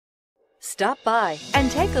Stop by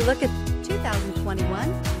and take a look at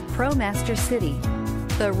 2021 ProMaster City.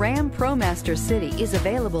 The Ram ProMaster City is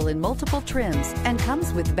available in multiple trims and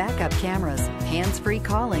comes with backup cameras, hands-free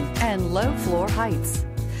calling, and low floor heights.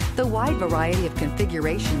 The wide variety of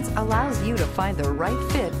configurations allows you to find the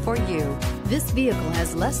right fit for you. This vehicle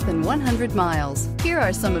has less than 100 miles. Here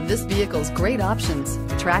are some of this vehicle's great options: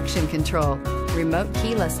 traction control, remote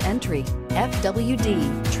keyless entry,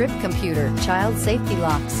 FWD, trip computer, child safety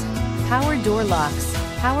locks, power door locks,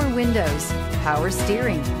 power windows, power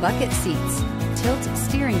steering, bucket seats, tilt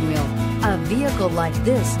steering wheel. A vehicle like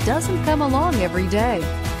this doesn't come along every day.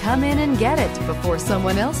 Come in and get it before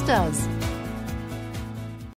someone else does.